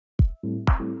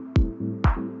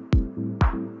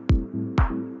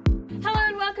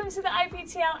to the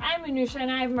IPTL. I'm Anusha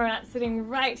and I have Marat sitting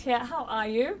right here. How are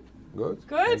you? Good.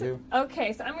 Good? Thank you.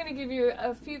 Okay, so I'm going to give you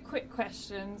a few quick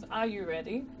questions. Are you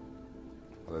ready?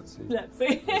 Let's see. Let's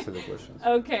see. Let's see the questions.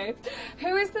 Okay.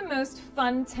 Who is the most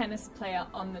fun tennis player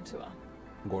on the tour?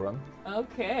 Goran.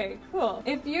 Okay, cool.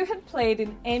 If you had played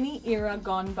in any era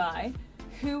gone by,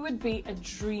 who would be a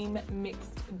dream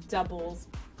mixed doubles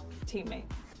teammate?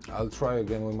 I'll try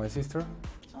again with my sister.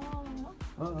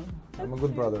 Oh, I'm a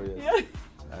good brother, yes. yeah.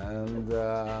 And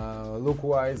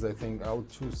look-wise, I think I'll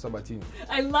choose Sabatini.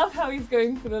 I love how he's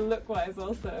going for the look-wise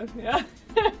also. Yeah.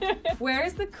 Where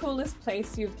is the coolest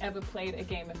place you've ever played a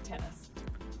game of tennis?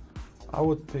 I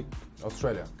would pick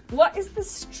Australia. What is the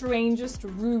strangest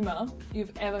rumor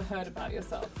you've ever heard about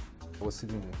yourself? I was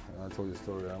sitting, I told you a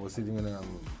story, I was sitting on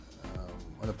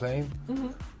a plane,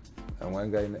 and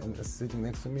one guy sitting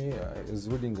next to me is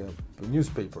reading a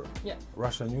newspaper,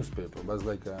 Russian newspaper, but it's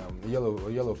like a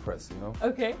yellow press, you know?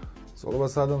 Okay. So all of a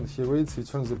sudden he reads, he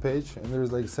turns the page, and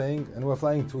there's like saying, and we're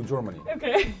flying to Germany.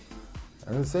 Okay.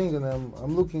 And it's saying, and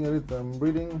I'm looking at it, I'm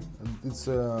reading, it's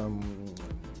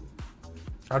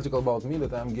article about me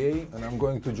that I'm gay and I'm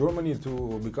going to Germany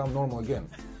to become normal again.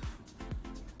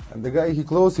 And the guy, he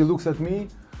looks at me,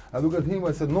 I look at him,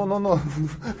 I said, no,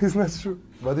 it's not true.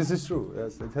 But this is true,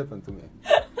 yes, it happened to me.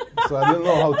 So I didn't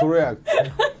know how to react.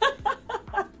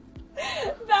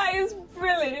 That is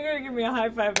brilliant. You're going to give me a high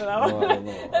five for that one. No, I don't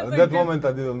know. At that moment,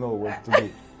 I didn't know what to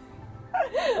do.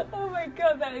 Oh my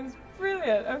God, that is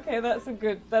brilliant. Okay, that's a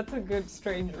good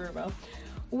strange rumor.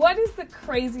 What is the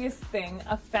craziest thing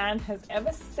a fan has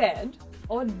ever said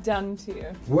or done to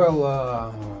you? Well,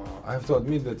 I have to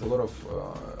admit that a lot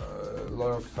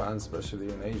of fans, especially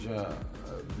in Asia,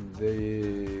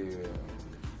 they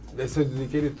so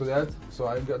dedicated to that. So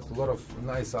I got a lot of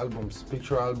nice albums,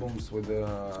 picture albums with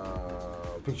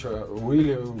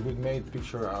really good made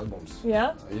picture albums.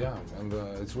 Yeah. Yeah, and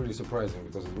it's really surprising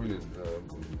because it really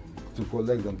to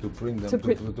collect them, to print them, to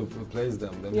place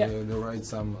them, then they write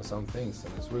some things,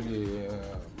 and it's really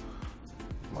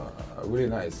really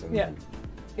nice. And yeah,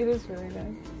 it is really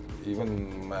nice.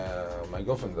 Even my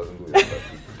girlfriend doesn't do it,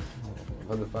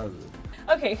 but the fans do.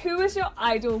 Okay, who was your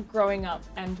idol growing up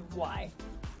and why?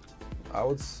 I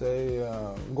would say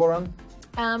Goran.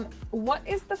 What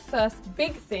is the first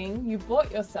big thing you bought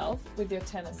yourself with your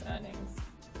tennis earnings?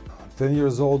 10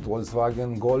 years old,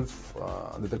 Volkswagen Golf,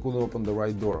 that I couldn't open the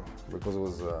right door because it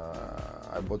was,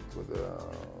 I bought with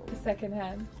second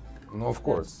hand? No, of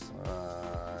course.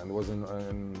 And it was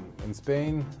in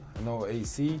Spain, no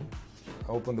AC.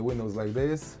 I opened the windows like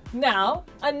this. Now,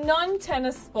 a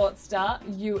non-tennis sports star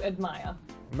you admire?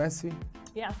 Messi.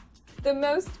 Yeah. The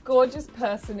most gorgeous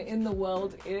person in the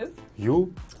world is?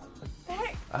 You.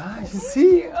 You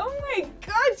see? Oh my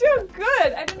God, you're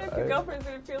good. I don't know if your girlfriend's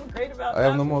going to feel great about that. I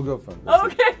have no more girlfriend.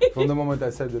 Okay. From the moment I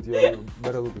said that you're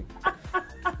better looking.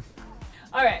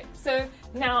 All right, so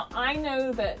now I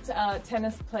know that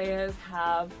tennis players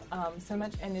have so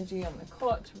much energy on the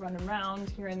court to run around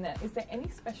here and there. Is there any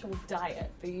special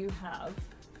diet that you have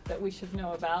that we should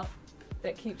know about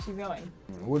that keeps you going?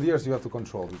 With years you have to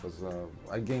control because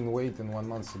I gained weight in 1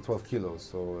 month, 12 kilos.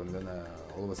 So and then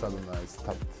all of a sudden I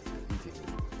stopped eating.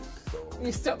 So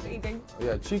you stopped eating?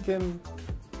 Yeah, chicken,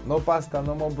 no pasta,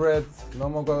 no more bread, no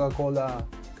more Coca-Cola.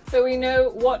 So we know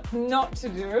what not to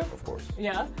do. Of course.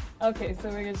 Yeah? Okay, so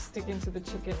we're going to stick into the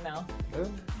chicken now. Yeah.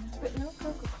 But no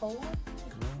Coca-Cola?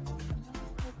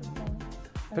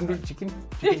 Tandoori chicken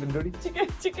tandoori.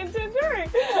 Chicken tandoori.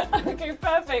 Okay,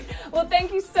 perfect. Well,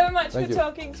 thank you so much for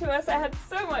talking to us. I had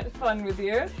so much fun with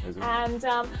you. And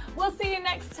we'll see you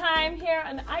next time here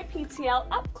on IPTL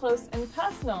Up Close and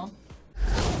Personal.